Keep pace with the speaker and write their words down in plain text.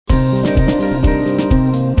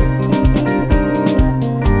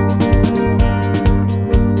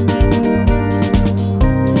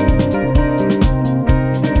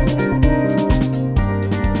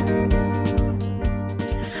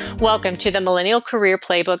Welcome to the Millennial Career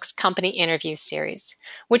Playbook's company interview series,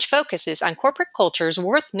 which focuses on corporate cultures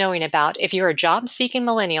worth knowing about if you're a job-seeking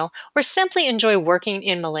millennial or simply enjoy working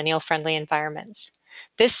in millennial-friendly environments.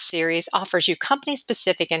 This series offers you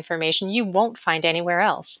company-specific information you won't find anywhere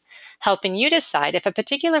else, helping you decide if a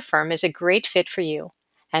particular firm is a great fit for you,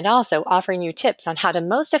 and also offering you tips on how to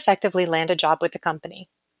most effectively land a job with the company.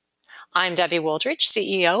 I'm Debbie Wooldridge,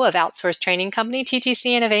 CEO of outsourced training company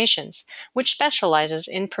TTC Innovations, which specializes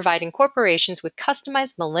in providing corporations with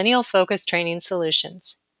customized millennial-focused training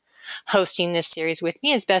solutions. Hosting this series with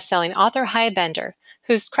me is best-selling author Bende,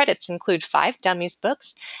 whose credits include 5 Dummies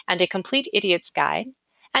books and a complete idiot's guide,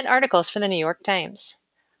 and articles for the New York Times.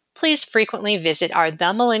 Please frequently visit our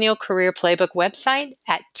The Millennial Career Playbook website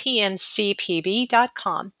at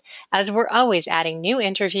tmcpb.com, as we're always adding new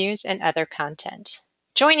interviews and other content.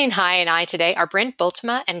 Joining and I today are Brent,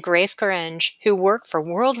 Bultema, and Grace Gorringe, who work for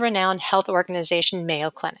world-renowned health organization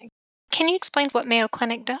Mayo Clinic. Can you explain what Mayo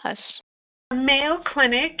Clinic does? Mayo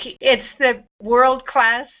Clinic, it's the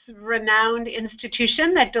world-class renowned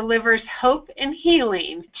institution that delivers hope and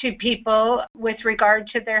healing to people with regard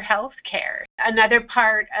to their health care. Another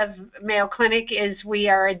part of Mayo Clinic is we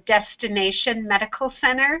are a destination medical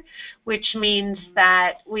center, which means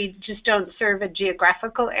that we just don't serve a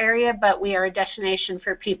geographical area, but we are a destination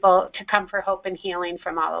for people to come for hope and healing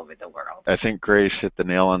from all over the world. I think Grace hit the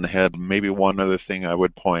nail on the head. Maybe one other thing I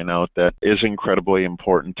would point out that is incredibly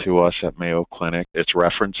important to us at Mayo Clinic, it's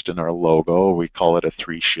referenced in our logo. We call it a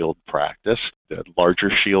 3-shield practice. The larger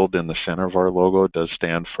shield in the center of our logo does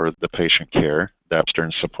stand for the patient care, that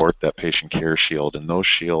Western support, that patient care shield. And those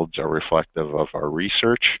shields are reflective of our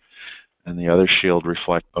research, and the other shield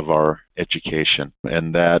reflects of our education.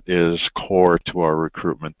 And that is core to our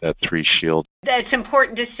recruitment, that 3-shield. It's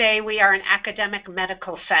important to say we are an academic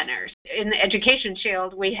medical center. In the education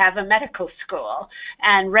shield, we have a medical school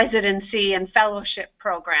and residency and fellowship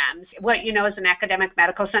programs. What you know is an academic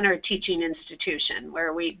medical center, a teaching institution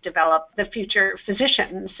where we develop the future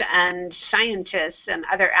physicians and scientists and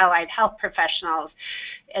other allied health professionals,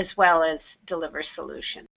 as well as deliver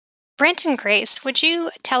solutions. Brent and Grace, would you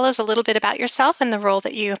tell us a little bit about yourself and the role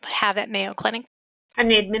that you have at Mayo Clinic? I'm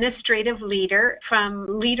the administrative leader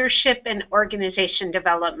from leadership and organization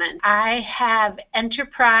development. I have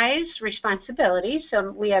enterprise responsibilities, so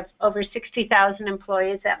we have over 60,000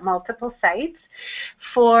 employees at multiple sites,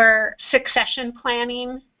 for succession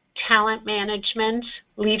planning, talent management,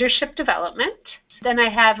 leadership development. Then I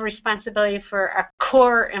have responsibility for a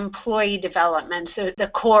core employee development, so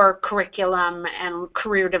the core curriculum and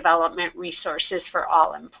career development resources for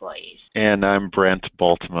all employees. And I'm Brent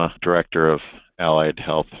Bultema, Director of Allied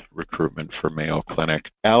Health Recruitment for Mayo Clinic.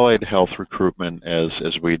 Allied Health Recruitment, as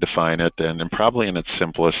we define it, and probably in its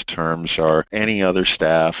simplest terms, are any other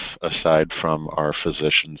staff aside from our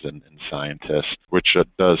physicians and scientists, which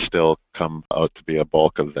does still come out to be a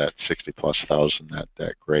bulk of that 60+ thousand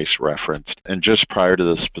that Grace referenced. And just prior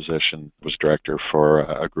to this position, I was director for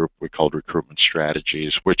a group we called Recruitment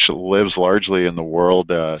Strategies, which lives largely in the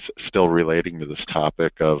world still relating to this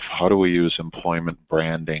topic of how do we use employment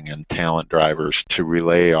branding and talent drivers to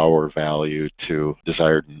relay our value to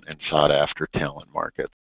desired and sought-after talent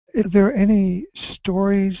markets. Are there any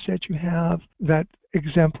stories that you have that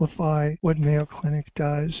exemplify what Mayo Clinic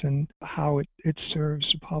does and how it serves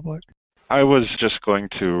the public? I was just going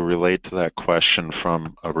to relate to that question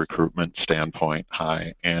from a recruitment standpoint.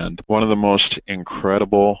 And one of the most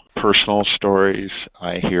incredible personal stories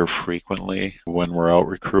I hear frequently when we're out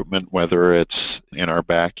recruitment, whether it's in our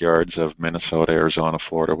backyards of Minnesota, Arizona,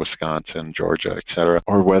 Florida, Wisconsin, Georgia, etc.,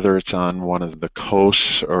 or whether it's on one of the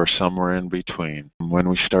coasts or somewhere in between. When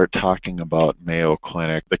we start talking about Mayo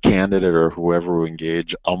Clinic, the candidate or whoever we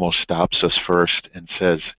engage almost stops us first and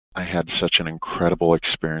says, I had such an incredible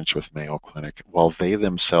experience with Mayo Clinic. While they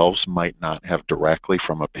themselves might not have directly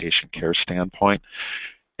from a patient care standpoint,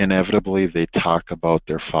 inevitably they talk about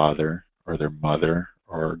their father or their mother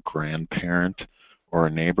or a grandparent or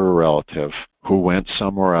a neighbor or relative who went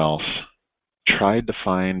somewhere else, tried to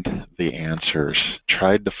find the answers,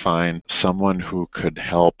 tried to find someone who could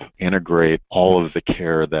help integrate all of the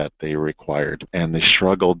care that they required. And they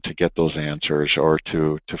struggled to get those answers or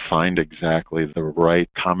to find exactly the right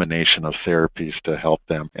combination of therapies to help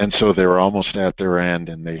them. And so they were almost at their end,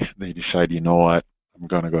 and they decide, you know what, I'm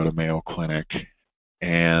going to go to Mayo Clinic.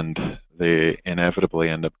 And they inevitably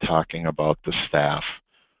end up talking about the staff,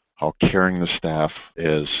 how caring the staff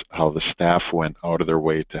is, how the staff went out of their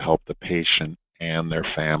way to help the patient and their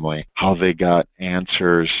family, how they got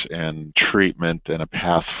answers and treatment and a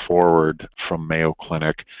path forward from Mayo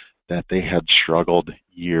Clinic that they had struggled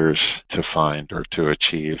years to find or to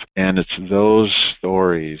achieve. And it's those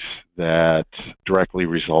stories that directly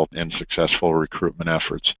result in successful recruitment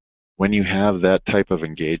efforts. When you have that type of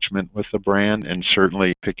engagement with the brand, and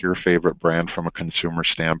certainly pick your favorite brand from a consumer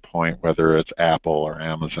standpoint, whether it's Apple or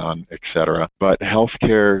Amazon, etc. But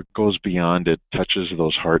healthcare goes beyond it, touches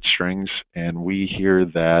those heartstrings, and we hear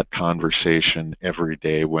that conversation every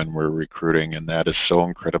day when we're recruiting, and that is so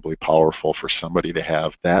incredibly powerful for somebody to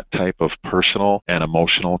have that type of personal and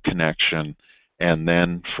emotional connection, and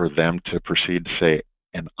then for them to proceed to say,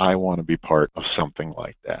 and I want to be part of something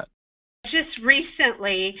like that. Just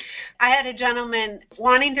recently, I had a gentleman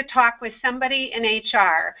wanting to talk with somebody in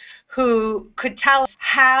HR who could tell us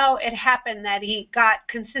how it happened that he got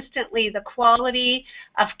consistently the quality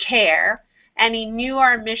of care, and he knew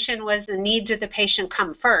our mission was the needs of the patient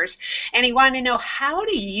come first. And he wanted to know, how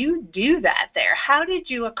do you do that there? How did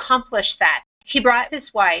you accomplish that? He brought his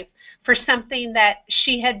wife for something that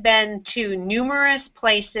she had been to numerous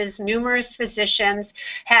places, numerous physicians,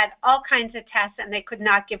 had all kinds of tests, and they could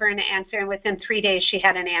not give her an answer. And within 3 days, she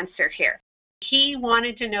had an answer here. He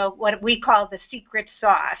wanted to know what we call the secret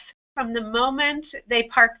sauce. From the moment they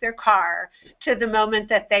parked their car to the moment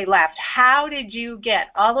that they left, how did you get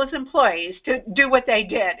all those employees to do what they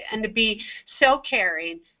did and to be so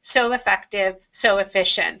caring, so effective, so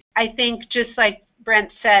efficient? I think just like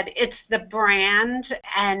Brent said, it's the brand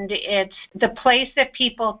and it's the place that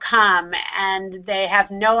people come and they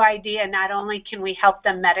have no idea not only can we help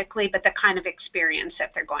them medically, but the kind of experience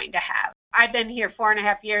that they're going to have. I've been here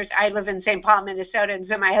 4.5 years. I live in St. Paul, Minnesota, and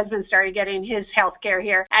so my husband started getting his health care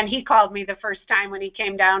here. And he called me the first time when he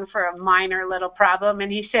came down for a minor little problem,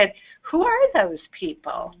 and he said, "Who are those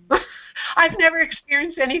people? I've never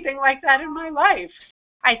experienced anything like that in my life."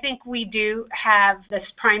 I think we do have this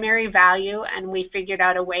primary value, and we figured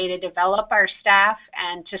out a way to develop our staff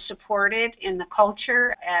and to support it in the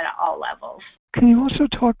culture at all levels. Can you also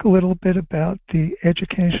talk a little bit about the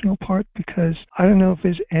educational part? Because I don't know if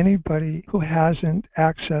there's anybody who hasn't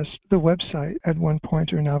accessed the website at one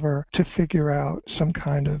point or another to figure out some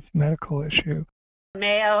kind of medical issue.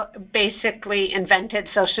 Mayo basically invented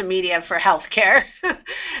social media for healthcare.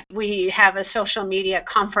 We have a social media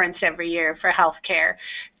conference every year for healthcare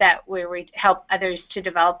where we help others to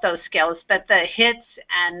develop those skills. But the hits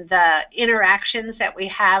and the interactions that we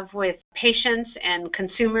have with patients and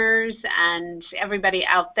consumers and everybody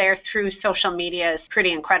out there through social media is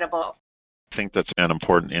pretty incredible. I think that's an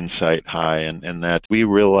important insight, and that we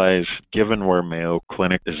realize, given where Mayo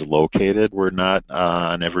Clinic is located, we're not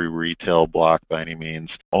on every retail block by any means,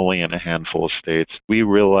 only in a handful of states. We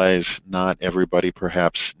realize not everybody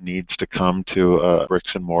perhaps needs to come to a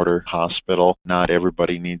bricks and mortar hospital. Not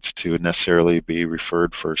everybody needs to necessarily be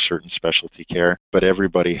referred for certain specialty care, but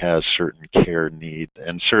everybody has certain care needs.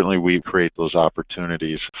 And certainly we create those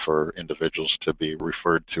opportunities for individuals to be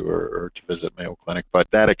referred to or to visit Mayo Clinic. But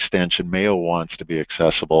that extension, Mayo wants to be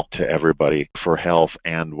accessible to everybody for health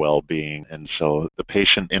and well-being. And so the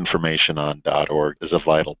patient information on .org is a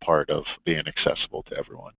vital part of being accessible to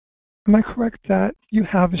everyone. Am I correct that you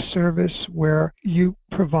have a service where you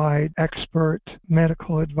provide expert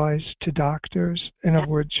medical advice to doctors? In other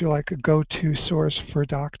words, you're like a go-to source for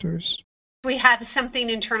doctors? We have something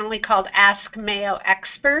internally called Ask Mayo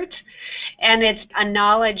Expert, and it's a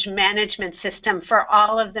knowledge management system for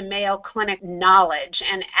all of the Mayo Clinic knowledge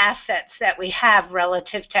and assets that we have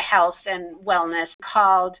relative to health and wellness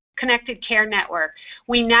called Connected Care Network.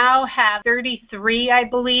 We now have 33, I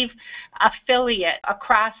believe, affiliate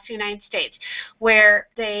across the United States where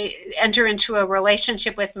they enter into a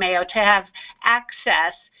relationship with Mayo to have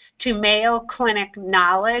access to Mayo Clinic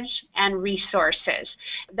knowledge and resources.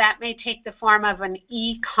 That may take the form of an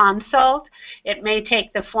e-consult. It may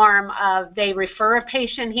take the form of they refer a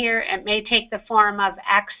patient here. It may take the form of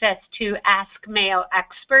access to Ask Mayo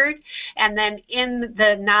Expert. And then in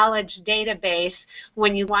the knowledge database,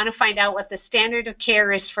 when you want to find out what the standard of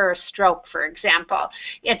care is for a stroke, for example,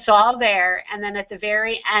 it's all there. And then at the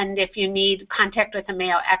very end, if you need contact with a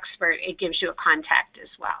Mayo Expert, it gives you a contact as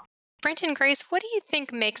well. Brent and Grace, what do you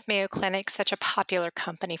think makes Mayo Clinic such a popular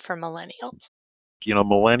company for millennials? You know,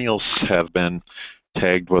 millennials have been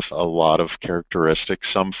tagged with a lot of characteristics,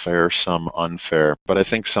 some fair, some unfair. But I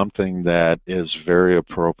think something that is very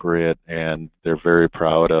appropriate and they're very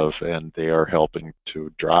proud of and they are helping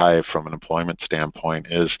to drive from an employment standpoint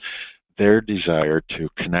is their desire to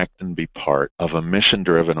connect and be part of a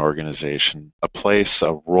mission-driven organization, a place,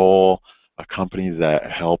 a role, a company that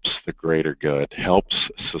helps the greater good, helps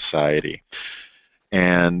society.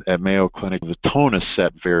 And at Mayo Clinic, the tone is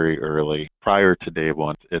set very early, prior to day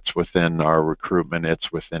one. It's within our recruitment,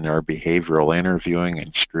 it's within our behavioral interviewing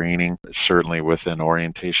and screening, certainly within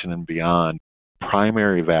orientation and beyond.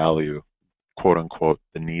 Primary value, quote unquote,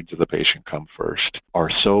 the needs of the patient come first, are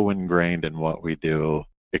so ingrained in what we do.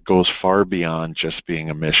 It goes far beyond just being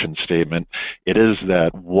a mission statement. It is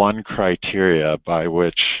that one criteria by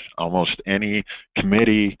which almost any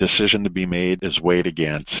committee decision to be made is weighed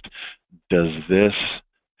against. Does this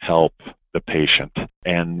help the patient?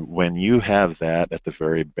 And when you have that at the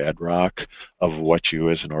very bedrock of what you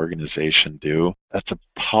as an organization do, that's a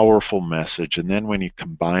powerful message. And then when you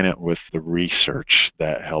combine it with the research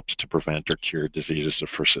that helps to prevent or cure diseases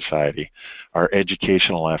for society, our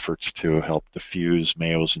educational efforts to help diffuse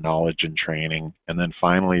Mayo's knowledge and training, and then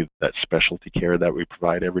finally that specialty care that we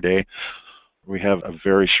provide every day, we have a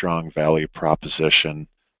very strong value proposition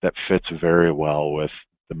that fits very well with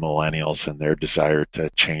the millennials and their desire to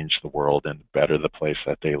change the world and better the place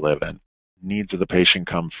that they live in. Needs of the patient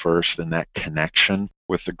come first, and that connection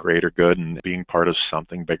with the greater good and being part of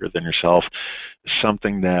something bigger than yourself is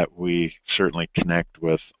something that we certainly connect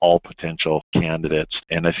with all potential candidates.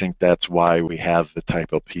 And I think that's why we have the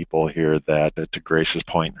type of people here that, to Grace's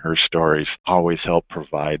point in her stories, always help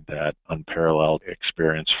provide that unparalleled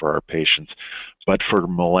experience for our patients. But for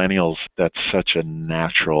millennials, that's such a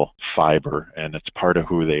natural fiber, and it's part of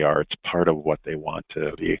who they are. It's part of what they want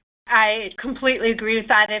to be. I completely agree with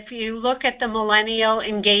that. If you look at the millennial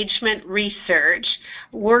engagement research,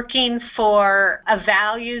 working for a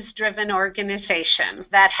values-driven organization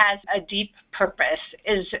that has a deep purpose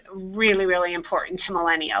is really, really important to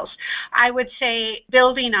millennials. I would say,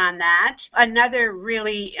 building on that, another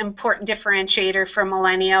really important differentiator for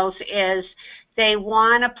millennials is they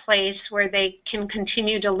want a place where they can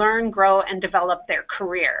continue to learn, grow, and develop their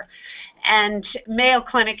career. And Mayo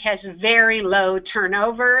Clinic has very low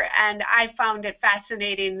turnover, and I found it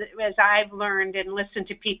fascinating as I've learned and listened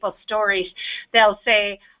to people's stories. They'll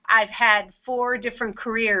say, I've had 4 different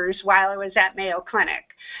careers while I was at Mayo Clinic,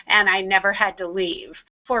 and I never had to leave.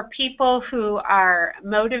 For people who are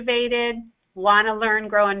motivated, want to learn,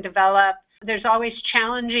 grow, and develop, there's always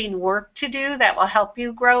challenging work to do that will help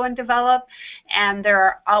you grow and develop, and there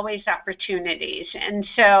are always opportunities. And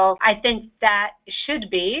so I think that should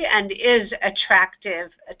be and is attractive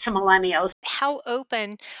to millennials. How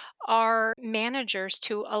open are managers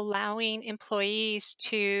to allowing employees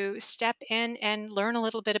to step in and learn a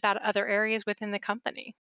little bit about other areas within the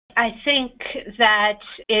company? I think that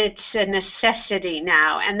it's a necessity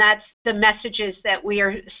now, and that's the messages that we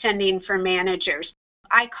are sending for managers.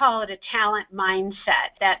 I call it a talent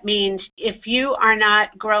mindset. That means if you are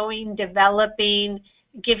not growing, developing,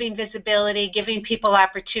 giving visibility, giving people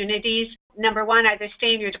opportunities, number one, either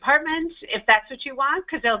stay in your departments if that's what you want,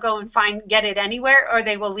 because they'll go and get it anywhere, or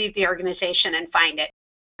they will leave the organization and find it.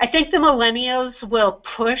 I think the millennials will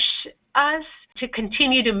push us to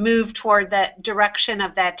continue to move toward that direction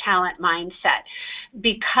of that talent mindset,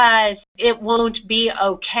 because it won't be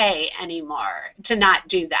okay anymore to not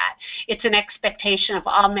do that. It's an expectation of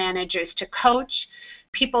all managers to coach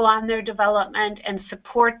people on their development and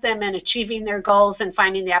support them in achieving their goals and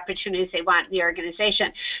finding the opportunities they want in the organization.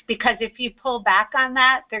 Because if you pull back on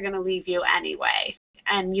that, they're going to leave you anyway,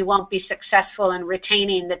 and you won't be successful in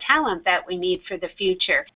retaining the talent that we need for the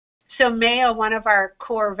future. So Mayo, one of our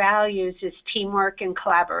core values is teamwork and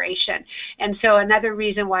collaboration. And so another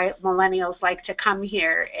reason why millennials like to come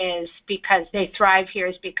here is because they thrive here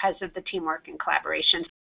is because of the teamwork and collaboration.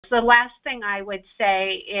 The last thing I would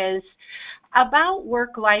say is about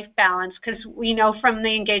work-life balance, because we know from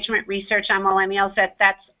the engagement research on millennials that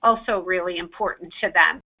that's also really important to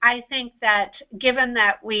them. I think that given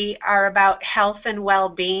that we are about health and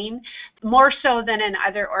well-being, more so than in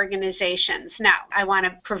other organizations. Now, I want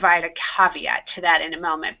to provide a caveat to that in a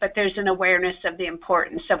moment, but there's an awareness of the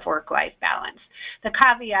importance of work-life balance. The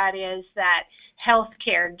caveat is that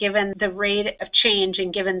healthcare, given the rate of change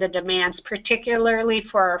and given the demands, particularly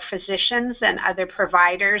for our physicians and other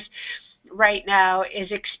providers, right now is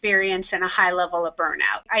experiencing a high level of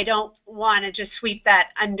burnout. I don't want to just sweep that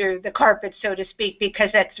under the carpet, so to speak, because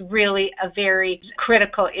that's really a very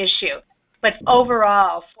critical issue. But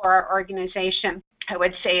overall, for our organization, I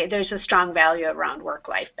would say there's a strong value around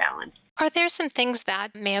work-life balance. Are there some things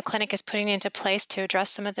that Mayo Clinic is putting into place to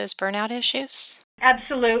address some of those burnout issues?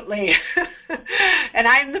 Absolutely. And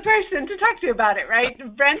I'm the person to talk to about it, right?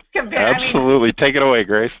 Brent can Absolutely. Take it away,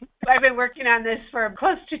 Grace. I've been working on this for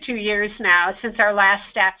close to 2 years now, since our last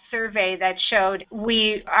staff survey that showed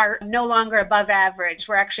we are no longer above average.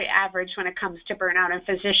 We're actually average when it comes to burnout in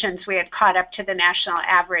physicians. We had caught up to the national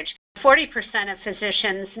average. 40% of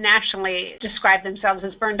physicians nationally describe themselves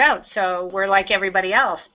as burned out, so we're like everybody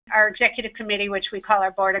else. Our executive committee, which we call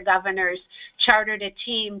our board of governors, chartered a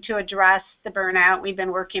team to address the burnout. We've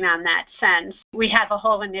been working on that since. We have a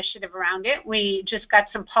whole initiative around it. We just got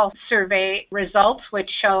some pulse survey results,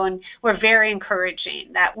 which were very encouraging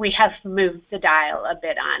that we have moved the dial a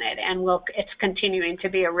bit on it, and it's continuing to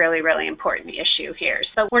be a really, really important issue here.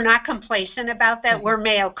 So we're not complacent about that. We're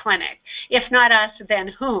Mayo Clinic. If not us, then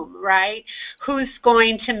whom, right? Who's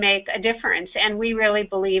going to make a difference? And we really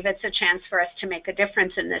believe it's a chance for us to make a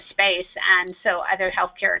difference in this space, and so other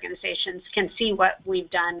healthcare organizations can see what we've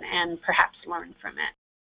done and perhaps learn from it.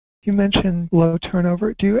 You mentioned low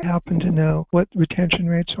turnover. Do you happen to know what retention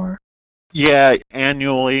rates are? Yeah,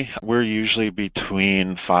 annually, we're usually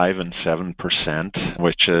between 5 and 7%,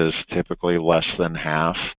 which is typically less than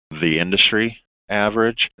half the industry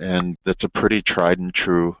average, and that's a pretty tried and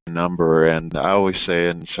true number. And I always say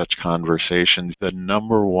in such conversations, the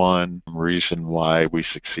number one reason why we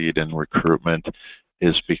succeed in recruitment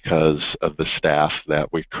is because of the staff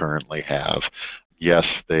that we currently have. Yes,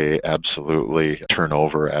 they absolutely turn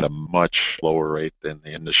over at a much lower rate than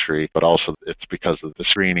the industry, but also it's because of the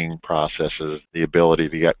screening processes, the ability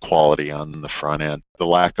to get quality on the front end. The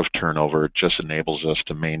lack of turnover just enables us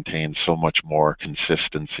to maintain so much more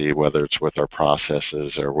consistency, whether it's with our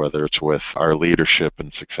processes or whether it's with our leadership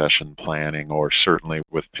and succession planning, or certainly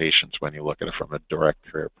with patients when you look at it from a direct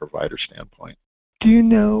care provider standpoint. Do you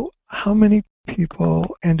know how many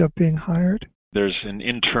people end up being hired? There's an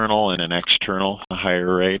internal and an external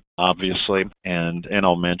hire rate, obviously, and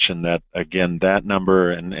I'll mention that, again, that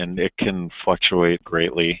number, and it can fluctuate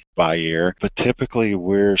greatly by year, but typically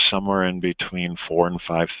we're somewhere in between 4,000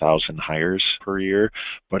 and 5,000 hires per year,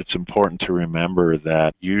 but it's important to remember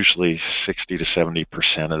that usually 60 to 70%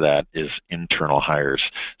 of that is internal hires.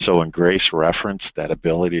 So when Grace referenced that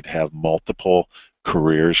ability to have multiple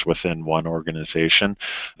careers within one organization,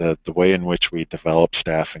 the way in which we develop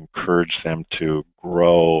staff, encourage them to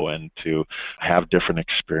grow and to have different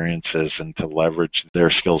experiences and to leverage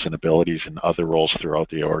their skills and abilities in other roles throughout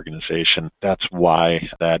the organization. That's why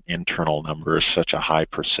that internal number is such a high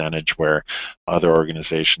percentage, where other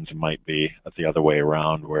organizations might be the other way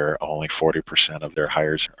around, where only 40% of their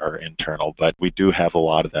hires are internal. But we do have a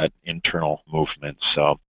lot of that internal movement.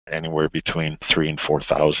 So anywhere between 3,000 and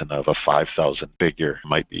 4,000 of a 5,000 figure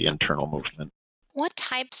might be internal movement. What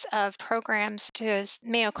types of programs does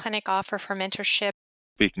Mayo Clinic offer for mentorship?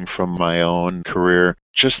 Speaking from my own career,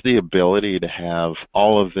 just the ability to have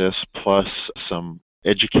all of this plus some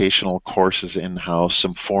educational courses in-house,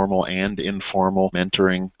 some formal and informal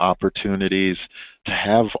mentoring opportunities, to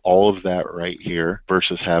have all of that right here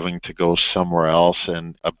versus having to go somewhere else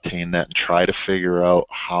and obtain that and try to figure out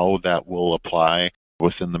how that will apply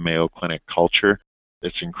within the Mayo Clinic culture.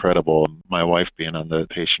 It's incredible. My wife being on the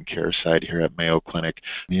patient care side here at Mayo Clinic,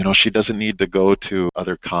 she doesn't need to go to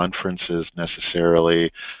other conferences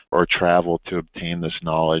necessarily or travel to obtain this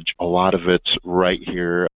knowledge. A lot of it's right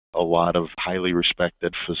here. A lot of highly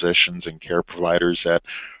respected physicians and care providers that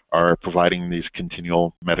are providing these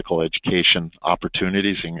continual medical education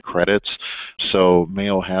opportunities and credits. So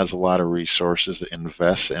Mayo has a lot of resources,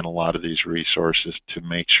 invests in a lot of these resources to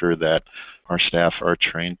make sure that our staff are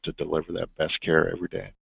trained to deliver that best care every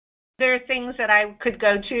day. There are things that I could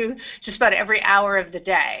go to just about every hour of the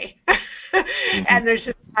day. And there's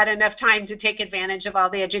just not enough time to take advantage of all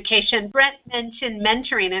the education. Brent mentioned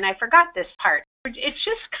mentoring, and I forgot this part. It's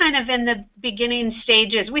just kind of in the beginning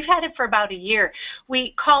stages. We've had it for about a year.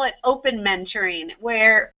 We call it open mentoring,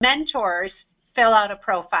 where mentors fill out a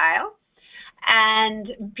profile,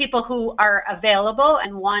 and people who are available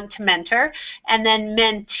and want to mentor, and then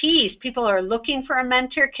mentees, people who are looking for a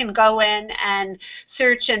mentor, can go in and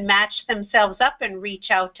search and match themselves up and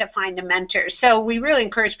reach out to find a mentor. So we really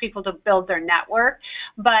encourage people to build their network,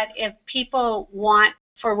 but if people want,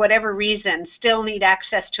 for whatever reason, still need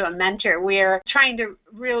access to a mentor, we're trying to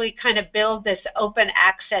really kind of build this open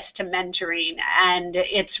access to mentoring, and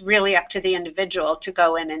it's really up to the individual to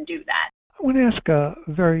go in and do that. I want to ask a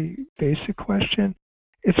very basic question.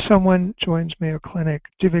 If someone joins Mayo Clinic,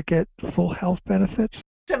 do they get full health benefits?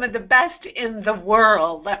 Some of the best in the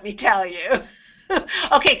world, let me tell you.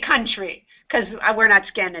 Okay, country, because we're not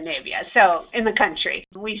Scandinavia, so in the country.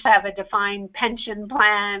 We have a defined pension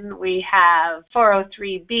plan. We have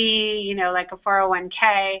 403B, like a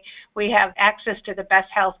 401k. We have access to the best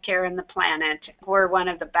health care in the planet. We're one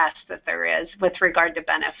of the best that there is with regard to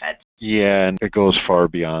benefits. Yeah, and it goes far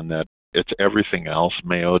beyond that. It's everything else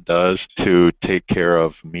Mayo does to take care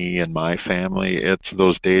of me and my family. It's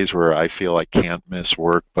those days where I feel I can't miss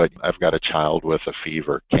work, but I've got a child with a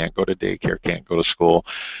fever, can't go to daycare, can't go to school.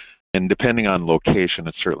 And depending on location,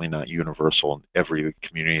 it's certainly not universal in every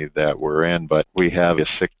community that we're in, but we have a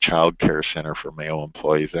sick child care center for Mayo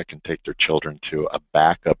employees that can take their children to a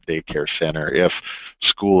backup daycare center. If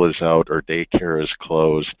school is out or daycare is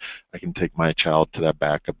closed, I can take my child to that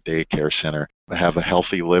backup daycare center. I have a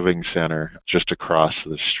healthy living center just across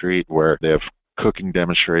the street where they have cooking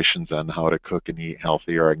demonstrations on how to cook and eat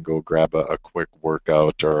healthy, or I can go grab a quick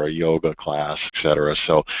workout or a yoga class, etc.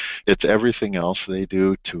 So it's everything else they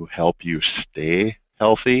do to help you stay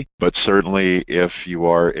healthy. But certainly if you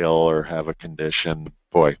are ill or have a condition,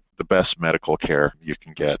 boy, the best medical care you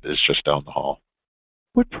can get is just down the hall.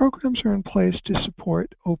 What programs are in place to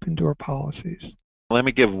support open door policies? Let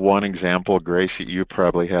me give one example, Grace. You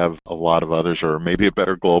probably have a lot of others, or maybe a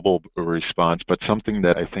better global response, but something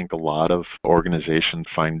that I think a lot of organizations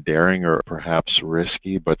find daring or perhaps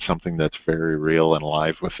risky, but something that's very real and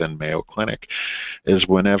live within Mayo Clinic, is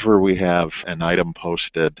whenever we have an item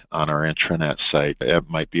posted on our intranet site, it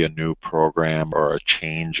might be a new program or a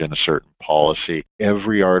change in a certain policy.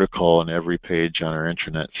 Every article and every page on our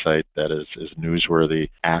intranet site that is newsworthy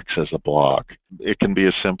acts as a blog. It can be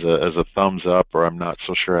as simple as a thumbs up, or I'm not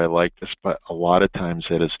so sure I like this, but a lot of times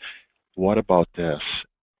it is, what about this?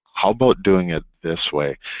 How about doing it this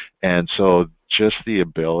way? And so just the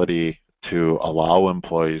ability to allow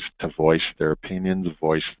employees to voice their opinions,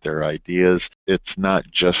 voice their ideas. It's not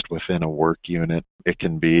just within a work unit. It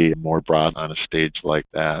can be more broad on a stage like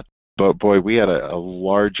that. But boy, we had a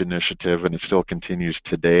large initiative, and it still continues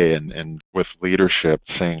today, and with leadership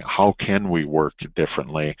saying, how can we work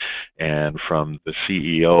differently? And from the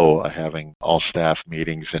CEO having all staff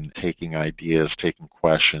meetings and taking ideas, taking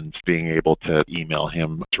questions, being able to email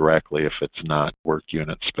him directly if it's not work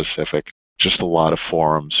unit specific. Just a lot of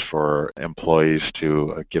forums for employees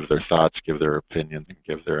to give their thoughts, give their opinions, and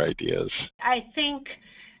give their ideas. I think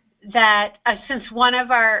that since one of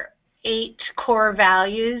our 8 core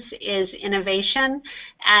values is innovation,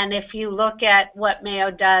 and if you look at what Mayo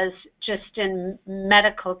does just in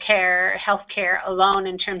medical care, healthcare alone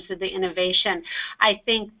in terms of the innovation, I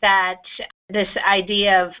think that this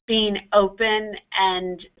idea of being open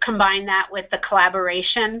and combine that with the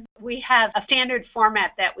collaboration. We have a standard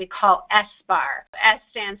format that we call SBAR. S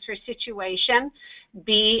stands for situation,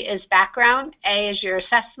 B is background, A is your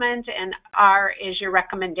assessment, and R is your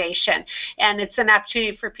recommendation. And it's an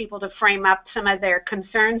opportunity for people to frame up some of their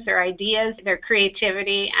concerns, their ideas, their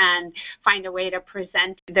creativity, and find a way to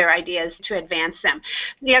present their ideas to advance them.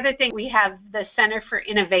 The other thing, we have the Center for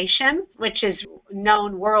Innovation, which is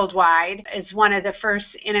known worldwide as one of the first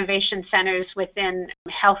innovation centers within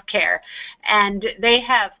healthcare. And they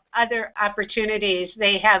have other opportunities.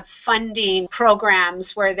 They have funding programs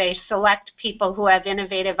where they select people who have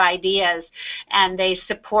innovative ideas, and they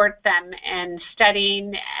support them in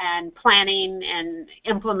studying and planning and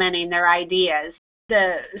implementing their ideas.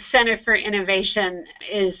 The Center for Innovation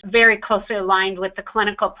is very closely aligned with the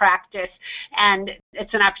clinical practice, and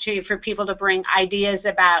it's an opportunity for people to bring ideas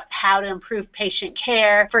about how to improve patient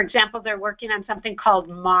care. For example, they're working on something called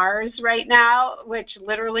Mars right now, which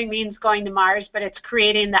literally means going to Mars, but it's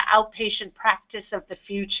creating the outpatient practice of the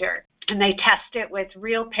future. And they test it with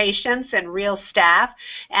real patients and real staff,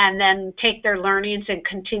 and then take their learnings and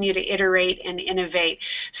continue to iterate and innovate.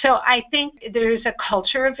 So I think there's a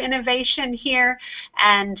culture of innovation here,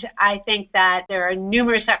 and I think that there are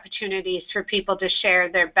numerous opportunities for people to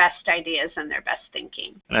share their best ideas and their best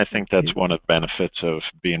thinking. And I think that's one of the benefits of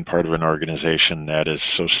being part of an organization that is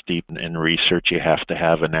so steeped in research. You have to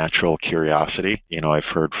have a natural curiosity. You know, I've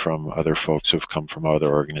heard from other folks who've come from other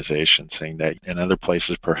organizations saying that in other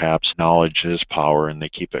places perhaps knowledge is power, and they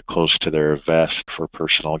keep it close to their vest for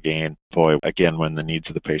personal gain. Boy, again, when the needs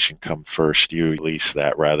of the patient come first, you release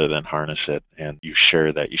that rather than harness it, and you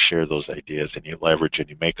share that. You share those ideas, and you leverage and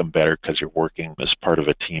you make them better because you're working as part of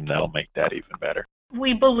a team that'll make that even better.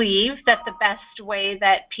 We believe that the best way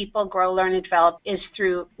that people grow, learn, and develop is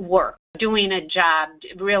through work, doing a job,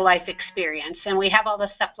 real life experience. And we have all the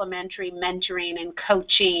supplementary mentoring and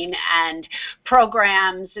coaching and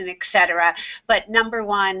programs and et cetera. But number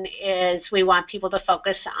one is we want people to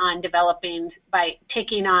focus on developing by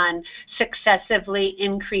taking on successively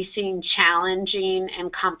increasing, challenging,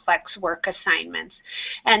 and complex work assignments.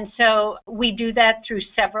 And so we do that through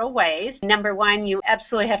several ways. Number one, you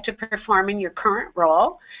absolutely have to perform in your current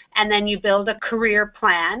role. And then you build a career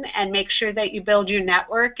plan and make sure that you build your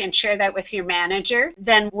network and share that with your manager.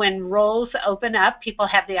 Then when roles open up, people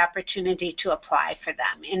have the opportunity to apply for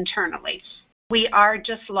them internally. We are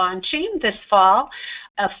just launching this fall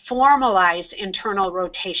a formalized internal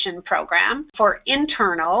rotation program for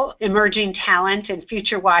internal emerging talent and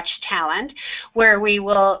future watch talent, where we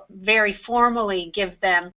will very formally give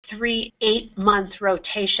them 3 8-month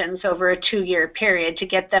rotations over a 2-year period to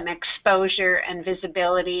get them exposure and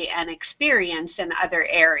visibility and experience in other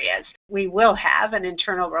areas. We will have an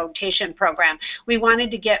internal rotation program. We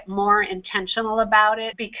wanted to get more intentional about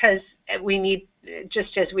it because we need,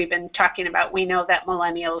 just as we've been talking about, we know that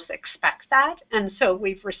millennials expect that, and so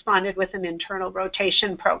we've responded with an internal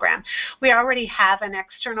rotation program. We already have an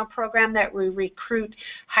external program that we recruit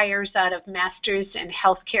hires out of Masters in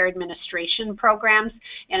Healthcare Administration programs,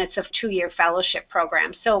 and it's a 2-year fellowship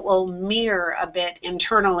program, so it will mirror a bit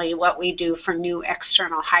internally what we do for new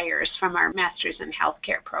external hires from our Masters in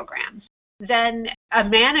Healthcare programs. Then a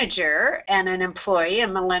manager and an employee, a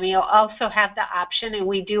millennial, also have the option, and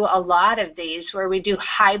we do a lot of these, where we do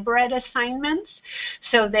hybrid assignments.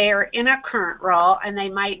 So they are in a current role, and they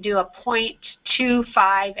might do a 0.25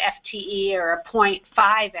 FTE or a 0.5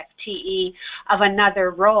 FTE of another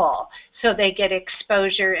role. So they get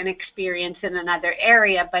exposure and experience in another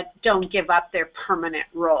area, but don't give up their permanent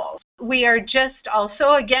role. We are just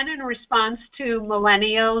also, again, in response to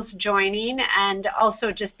millennials joining, and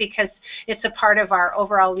also just because it's a part of our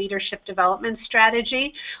overall leadership development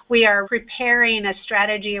strategy, we are preparing a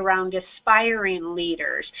strategy around aspiring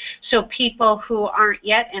leaders. So people who aren't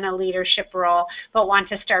yet in a leadership role, but want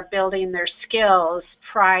to start building their skills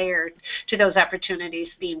prior to those opportunities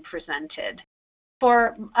being presented.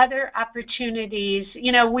 For other opportunities,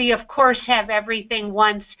 we of course have everything.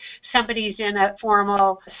 Once somebody's in a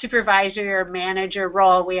formal supervisor or manager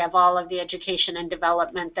role, we have all of the education and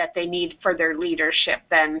development that they need for their leadership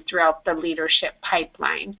then throughout the leadership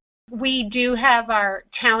pipeline. We do have our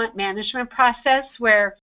talent management process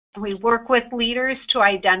where we work with leaders to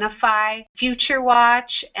identify future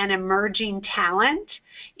watch and emerging talent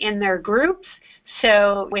in their groups.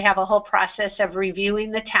 So we have a whole process of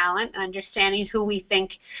reviewing the talent, understanding who we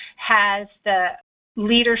think has the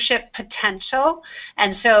leadership potential.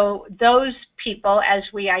 And so those people, as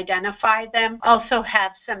we identify them, also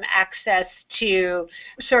have some access to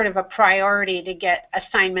sort of a priority to get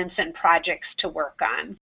assignments and projects to work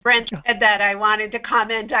on. Brent said that I wanted to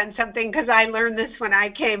comment on something because I learned this when I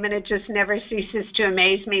came, and it just never ceases to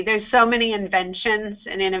amaze me. There's so many inventions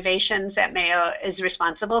and innovations that Mayo is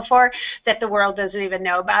responsible for that the world doesn't even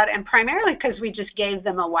know about, and primarily because we just gave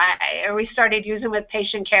them away, or we started using with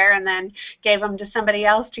patient care and then gave them to somebody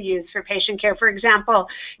else to use for patient care. For example,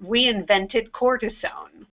 we invented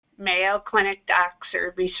cortisone. Mayo Clinic docs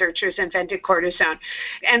or researchers invented cortisone,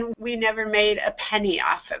 and we never made a penny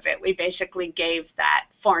off of it. We basically gave that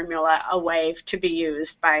formula away to be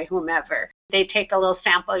used by whomever. They take a little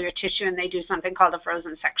sample of your tissue and they do something called a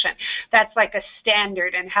frozen section. That's like a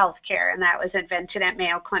standard in healthcare, and that was invented at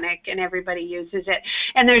Mayo Clinic, and everybody uses it.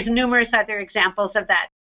 And there's numerous other examples of that.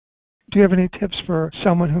 Do you have any tips for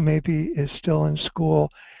someone who maybe is still in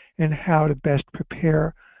school and how to best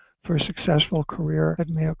prepare for a successful career at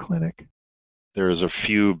Mayo Clinic? There's a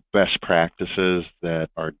few best practices that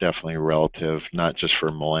are definitely relative, not just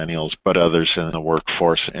for millennials, but others in the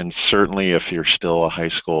workforce. And certainly if you're still a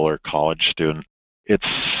high school or college student, it's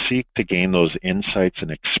seek to gain those insights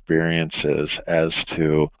and experiences as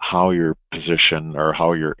to how your position or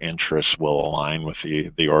how your interests will align with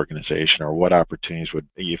the organization, or what opportunities would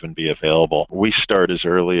even be available. We start as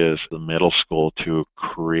early as the middle school to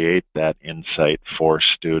create that insight for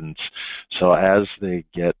students. So as they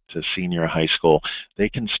get to senior high school, they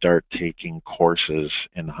can start taking courses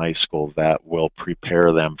in high school that will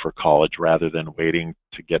prepare them for college rather than waiting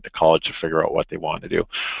to get to college to figure out what they want to do.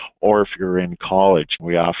 Or if you're in college,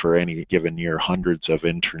 we offer any given year hundreds of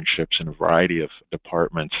internships in a variety of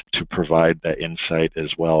departments to provide that insight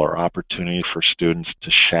as well, or opportunity for students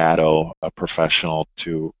to shadow a professional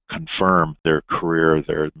to confirm their career,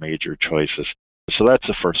 their major choices. So that's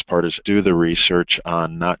the first part, is do the research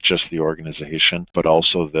on not just the organization, but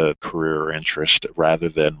also the career or interest, rather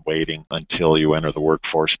than waiting until you enter the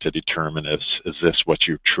workforce to determine is this what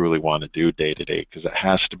you truly want to do day to day, because it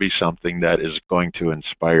has to be something that is going to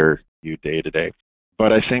inspire you day to day.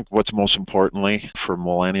 But I think what's most importantly for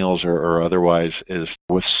millennials or otherwise is,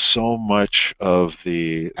 with so much of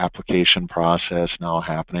the application process now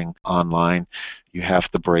happening online, you have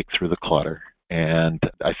to break through the clutter. And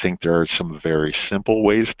I think there are some very simple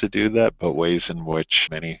ways to do that, but ways in which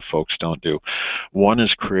many folks don't do. One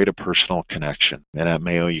is create a personal connection. And at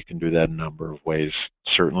Mayo, you can do that in a number of ways.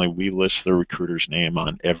 Certainly, we list the recruiter's name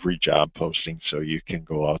on every job posting, so you can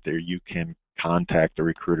go out there, you can contact the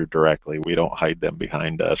recruiter directly. We don't hide them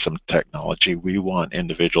behind some technology. We want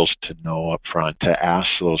individuals to know up front, to ask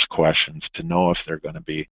those questions, to know if they're going to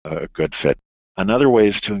be a good fit. Another way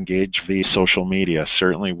is to engage via social media.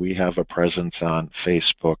 Certainly we have a presence on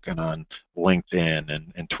Facebook and on LinkedIn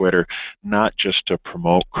and Twitter, not just to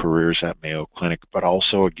promote careers at Mayo Clinic, but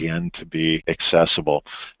also, again, to be accessible.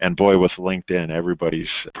 And boy, with LinkedIn, everybody's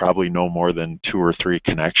probably no more than 2 or 3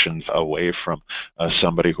 connections away from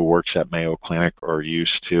somebody who works at Mayo Clinic or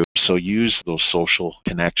used to. So use those social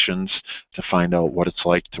connections to find out what it's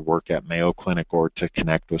like to work at Mayo Clinic or to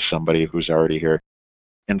connect with somebody who's already here.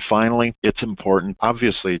 And finally, it's important,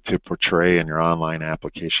 obviously, to portray in your online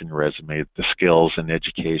application, your resume, the skills and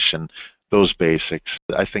education, those basics.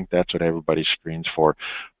 I think that's what everybody screens for.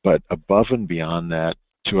 But above and beyond that,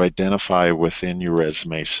 to identify within your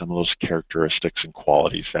resume some of those characteristics and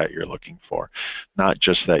qualities that you're looking for. Not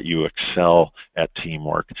just that you excel at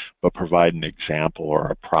teamwork, but provide an example or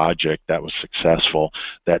a project that was successful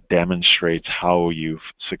that demonstrates how you've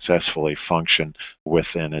successfully functioned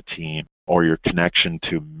within a team, or your connection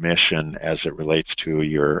to mission as it relates to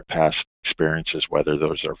your past experiences, whether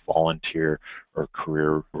those are volunteer or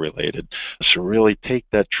career related. So really take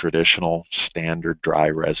that traditional standard dry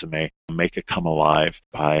resume, make it come alive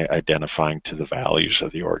by identifying to the values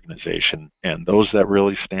of the organization. And those that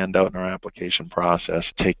really stand out in our application process,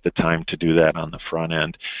 take the time to do that on the front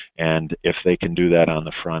end. And if they can do that on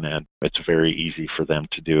the front end, it's very easy for them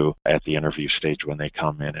to do at the interview stage when they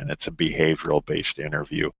come in, and it's a behavioral-based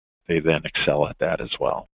interview. They then excel at that as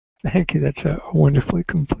well. Thank you. That's a wonderfully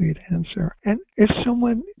complete answer. And if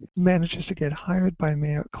someone manages to get hired by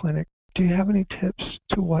Mayo Clinic, do you have any tips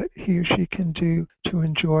to what he or she can do to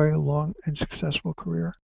enjoy a long and successful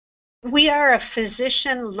career? We are a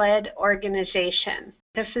physician-led organization.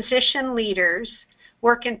 The physician leaders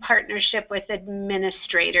work in partnership with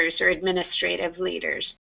administrators or administrative leaders.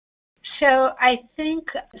 So I think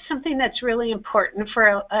something that's really important for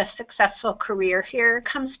a successful career here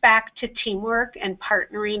comes back to teamwork and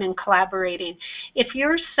partnering and collaborating. If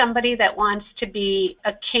you're somebody that wants to be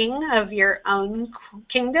a king of your own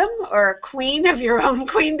kingdom or a queen of your own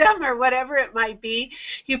queendom or whatever it might be,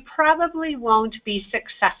 you probably won't be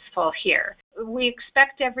successful here. We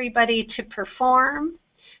expect everybody to perform,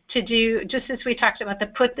 to do, just as we talked about, to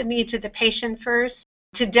put the needs of the patient first,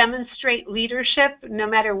 to demonstrate leadership no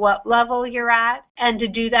matter what level you're at, and to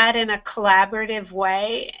do that in a collaborative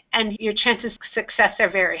way, and your chances of success are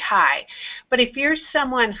very high. But if you're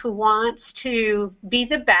someone who wants to be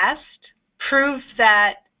the best, prove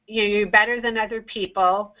that you're better than other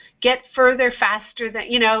people, get further faster than,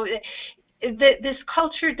 this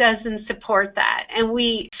culture doesn't support that, and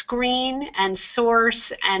we screen and source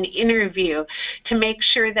and interview to make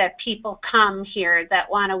sure that people come here that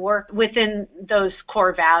want to work within those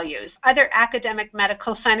core values. Other academic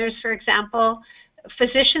medical centers, for example,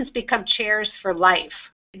 physicians become chairs for life.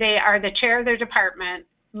 They are the chair of their department.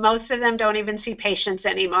 Most of them don't even see patients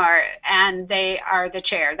anymore, and they are the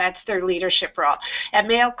chair. That's their leadership role. At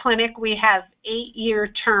Mayo Clinic, we have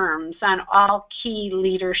 8-year terms on all key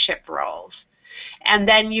leadership roles. And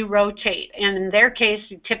then you rotate. And in their case,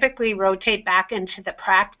 you typically rotate back into the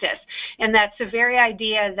practice. And that's the very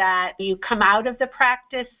idea that you come out of the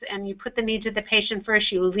practice and you put the needs of the patient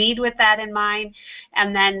first. You lead with that in mind.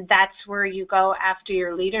 And then that's where you go after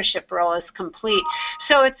your leadership role is complete.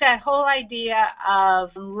 So it's that whole idea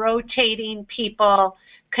of rotating people,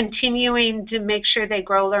 continuing to make sure they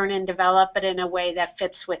grow, learn, and develop, but in a way that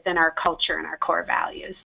fits within our culture and our core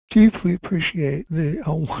values. Deeply appreciate the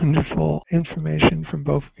wonderful information from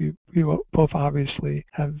both of you. You both obviously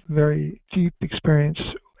have very deep experience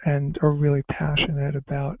and are really passionate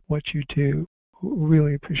about what you do.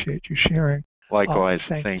 Really appreciate you sharing. Likewise,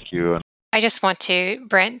 thank you. I just want to,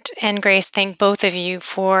 Brent and Grace, thank both of you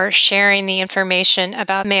for sharing the information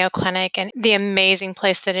about Mayo Clinic and the amazing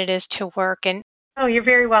place that it is to work. And oh, you're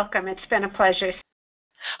very welcome. It's been a pleasure.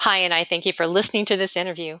 Hi, and I thank you for listening to this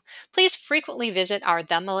interview. Please frequently visit our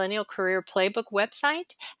The Millennial Career Playbook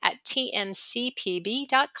website at tmcpb.com,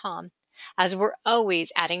 as we're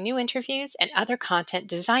always adding new interviews and other content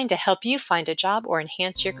designed to help you find a job or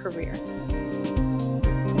enhance your career.